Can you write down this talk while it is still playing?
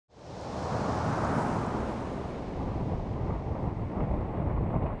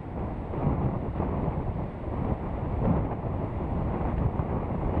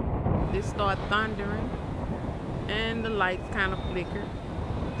started thundering, and the lights kind of flickered.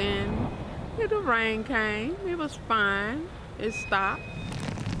 Then the rain came. It was fine. It stopped.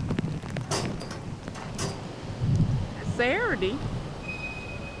 Saturday,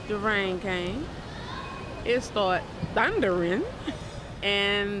 the rain came. It started thundering,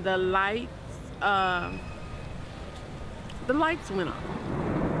 and the lights went off.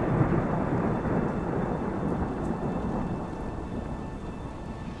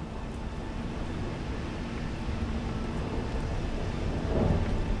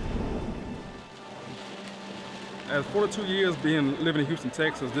 As 42 years living in Houston,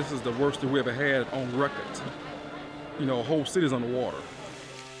 Texas, this is the worst that we ever had on record. You know, a whole city's underwater.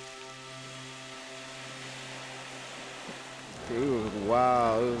 It was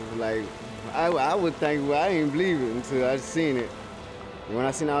wild. It was like, I would think, well, I didn't believe it until I seen it. When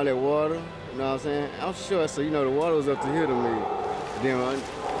I seen all that water, you know what I'm saying? I'm sure, so you know, the water was up to here to me. Then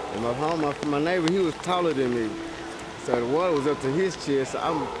my neighbor, he was taller than me. So the water was up to his chest, so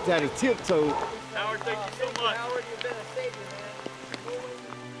I'm had to tiptoe. Howard, thank you so much. Howard, you've been a savior,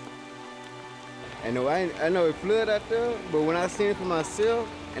 man. I know it flooded out there, but when I seen it for myself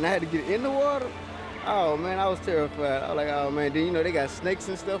and I had to get in the water, oh man, I was terrified. I was like, oh man, then you know they got snakes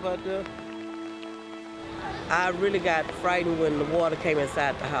and stuff out there. I really got frightened when the water came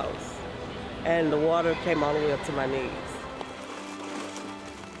inside the house. And the water came all the way up to my knees.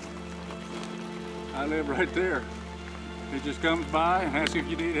 I live right there. It just comes by and asks if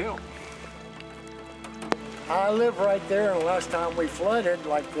you need help. I live right there, and last time we flooded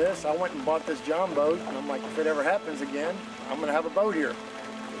like this, I went and bought this John boat, and I'm like, if it ever happens again, I'm gonna have a boat here.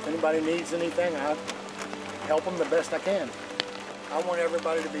 If anybody needs anything, I help them the best I can. I want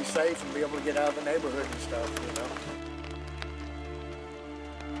everybody to be safe and be able to get out of the neighborhood and stuff, you know.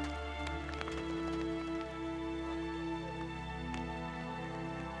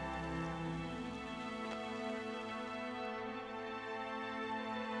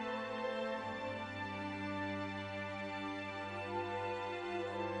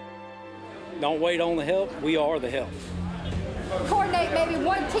 Don't wait on the help, we are the help. Coordinate, maybe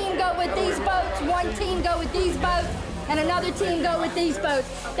one team go with these boats, one team go with these boats, and another team go with these boats.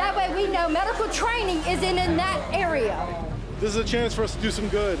 That way we know medical training is in that area. This is a chance for us to do some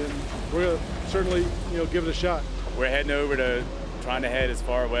good, and we're gonna certainly, give it a shot. We're heading over to trying to head as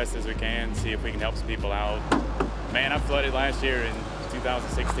far west as we can, see if we can help some people out. Man, I flooded last year in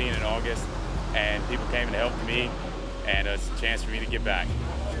 2016 in August, and people came and helped me, and it's a chance for me to give back.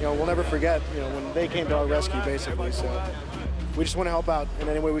 We'll never forget, when they came to our rescue, basically. So we just want to help out in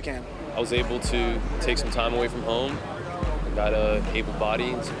any way we can. I was able to take some time away from home. I got a able body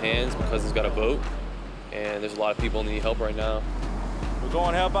and some hands because it's got a boat, and there's a lot of people need help right now. We're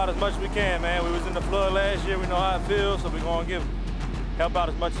going to help out as much as we can, man. We was in the flood last year. We know how it feels, so we're going to help out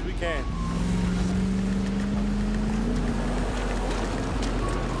as much as we can.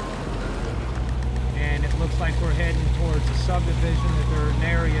 And it looks like we're heading towards a subdivision that they're an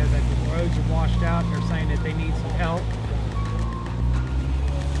area that the roads are washed out, and they're saying that they need some help.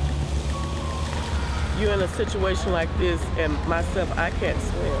 You're in a situation like this, and myself, I can't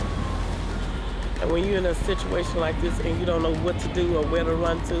swim. And when you're in a situation like this and you don't know what to do or where to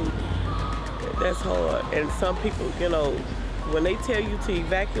run to, that's hard. And some people, when they tell you to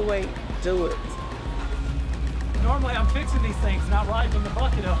evacuate, do it. Normally I'm fixing these things, not riding in the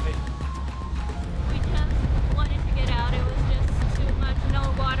bucket of it. We just wanted to get out. It was just too much, no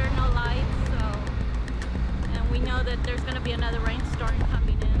water, no lights, so. And we know that there's gonna be another rainstorm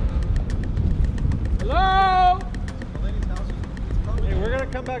coming in. Hello? Hey, we're gonna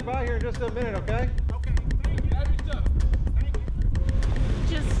come back by here in just a minute, okay? Okay, thank you. Have your stuff. Thank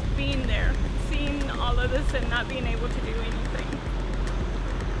you. Just being there, seeing all of this and not being able to do anything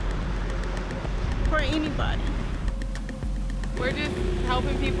for anybody. We're just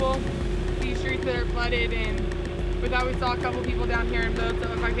helping people, these streets that are flooded, and we thought we saw a couple people down here in boats that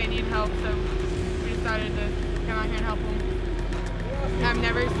looked like they needed help, so we decided to come out here and help them. I've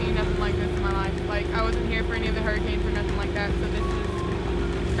never seen nothing like this in my life. Like, I wasn't here for any of the hurricanes or nothing like that, so this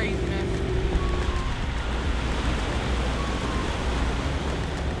is craziness.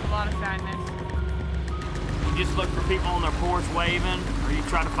 A lot of sadness. You just look for people on their porch waving, or you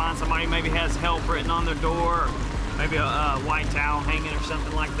try to find somebody who maybe has help written on their door, or maybe a white towel hanging or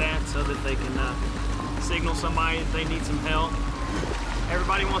something like that, so that they can signal somebody if they need some help.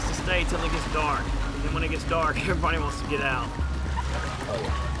 Everybody wants to stay till it gets dark. And then when it gets dark, everybody wants to get out.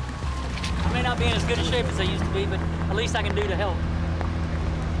 I may not be in as good a shape as I used to be, but at least I can do to help.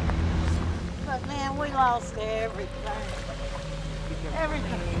 But man, we lost everything.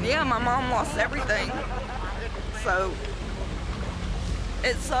 Everything. Yeah, my mom lost everything. So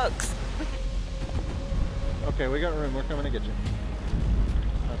it sucks. Okay, we got room. We're coming to get you.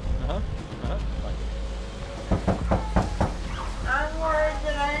 I'm worried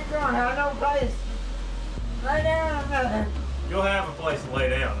that I ain't gonna have no place. Lay down a minute. You'll have a place to lay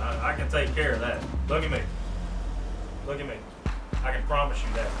down. I can take care of that. Look at me. Look at me. I can promise you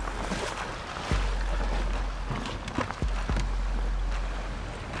that.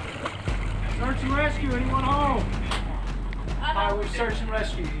 Search and rescue, anyone home? Hi, we're search and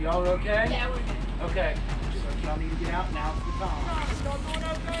rescue. Y'all okay? Yeah, we're good. Okay. So y'all need to get out, now's the time.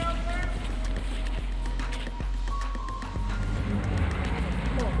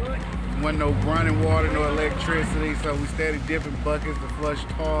 Wasn't no running water, no electricity, so we steady dipping buckets to flush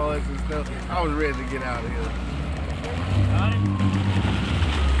toilets and stuff. I was ready to get out of here.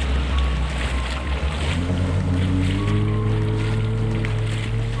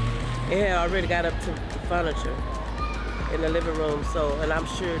 It had already got up to the furniture in the living room, so, and I'm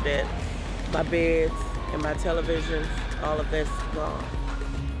sure that my beds and my televisions, all of that's gone.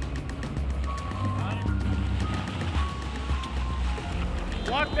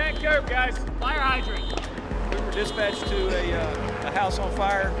 Walk that curb, guys. Fire hydrant. We were dispatched to a house on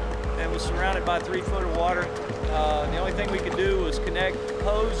fire and was surrounded by 3 foot of water. The only thing we could do was connect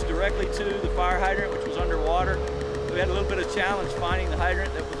hose directly to the fire hydrant, which was underwater. We had a little bit of challenge finding the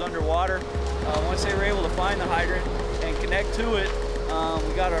hydrant that was underwater. Once they were able to find the hydrant and connect to it,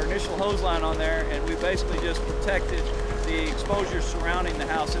 we got our initial hose line on there, and we basically just protected the exposure surrounding the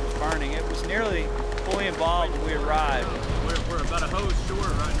house that was burning. It was nearly fully involved when we arrived. We're about a hose short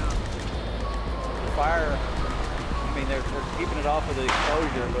right now. The fire, I mean, they're keeping it off of the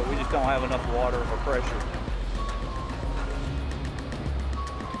exposure, but we just don't have enough water or pressure.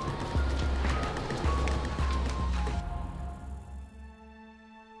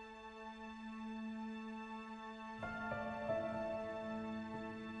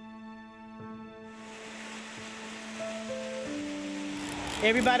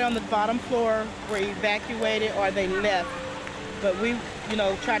 Everybody on the bottom floor were evacuated or they left. But we,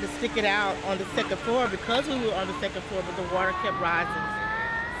 tried to stick it out on the second floor because we were on the second floor, but the water kept rising.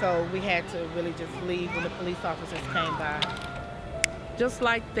 So we had to really just leave when the police officers came by. Just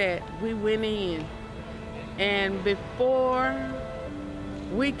like that, we went in. And before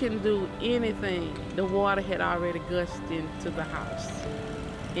we can do anything, the water had already gushed into the house.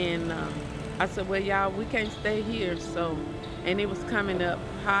 And I said, well, y'all, we can't stay here. And it was coming up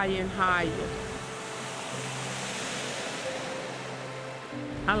higher and higher.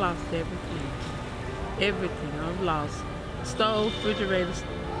 I lost everything. Everything I've lost. Stove, refrigerators,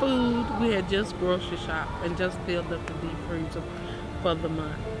 food. We had just grocery shop and just filled up the deep freezer for the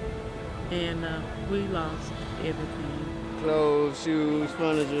month. And we lost everything. Clothes, shoes,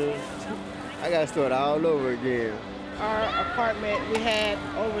 furniture. I got to start all over again. Our apartment, we had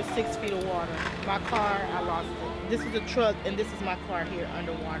over 6 feet of water. My car, I lost it. This is a truck, and this is my car here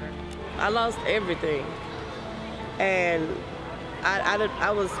underwater. I lost everything. And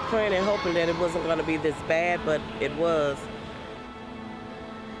I was praying and hoping that it wasn't going to be this bad, but it was.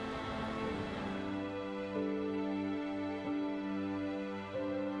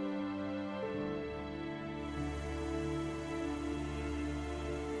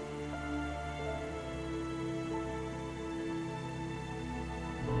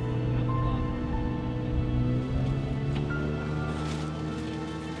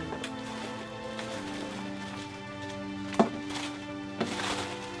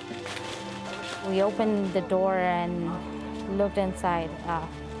 We opened the door and looked inside. I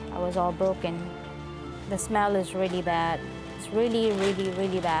was all broken. The smell is really bad. It's really, really,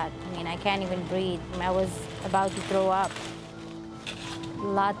 really bad. I mean, I can't even breathe. I was about to throw up. A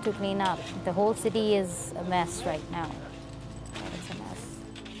lot to clean up. The whole city is a mess right now. It's a mess.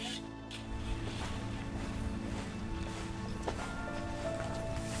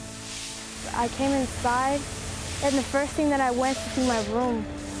 I came inside, and the first thing that I went to see my room.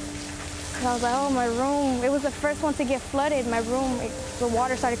 And I was like, oh, my room. It was the first one to get flooded, my room. The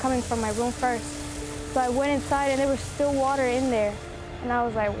water started coming from my room first. So I went inside and there was still water in there. And I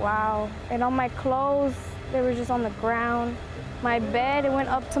was like, wow. And all my clothes, they were just on the ground. My bed, it went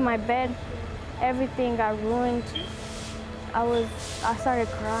up to my bed. Everything got ruined. I started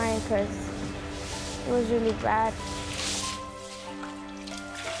crying because it was really bad.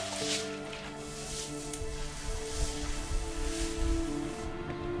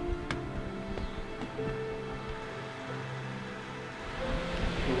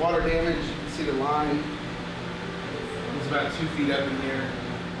 Water damage, you can see the line. It's about 2 feet up in here.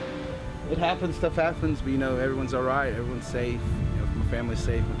 It happens, stuff happens, but everyone's all right, everyone's safe. My family's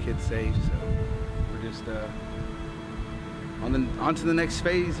safe, my kid's safe, so we're just on to the next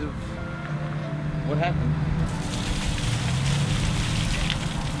phase of what happened.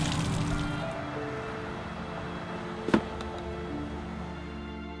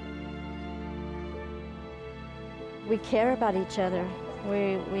 we care about each other.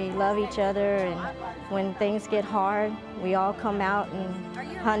 We love each other, and when things get hard, we all come out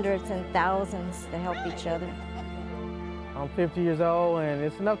in hundreds and thousands to help each other. I'm 50 years old, and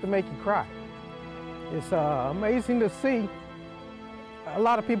it's enough to make you cry. It's amazing to see a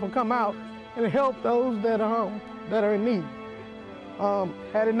lot of people come out and help those that are in need.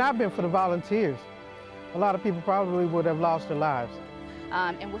 Had it not been for the volunteers, a lot of people probably would have lost their lives.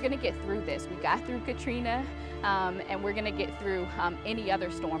 And we're going to get through this. We got through Katrina, and we're going to get through any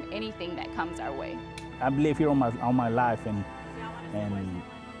other storm, anything that comes our way. I believe here all my life, and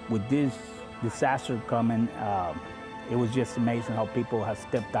with this disaster coming, it was just amazing how people have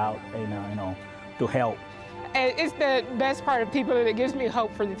stepped out, to help. It's the best part of people that it gives me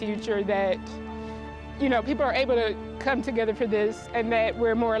hope for the future, that people are able to come together for this, and that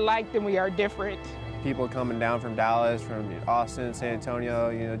we're more alike than we are different. People coming down from Dallas, from Austin, San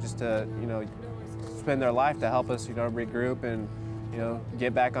Antonio, just to, spend their life to help us, regroup and,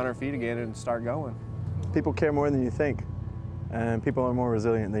 get back on our feet again and start going. People care more than you think, and people are more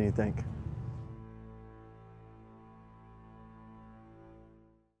resilient than you think.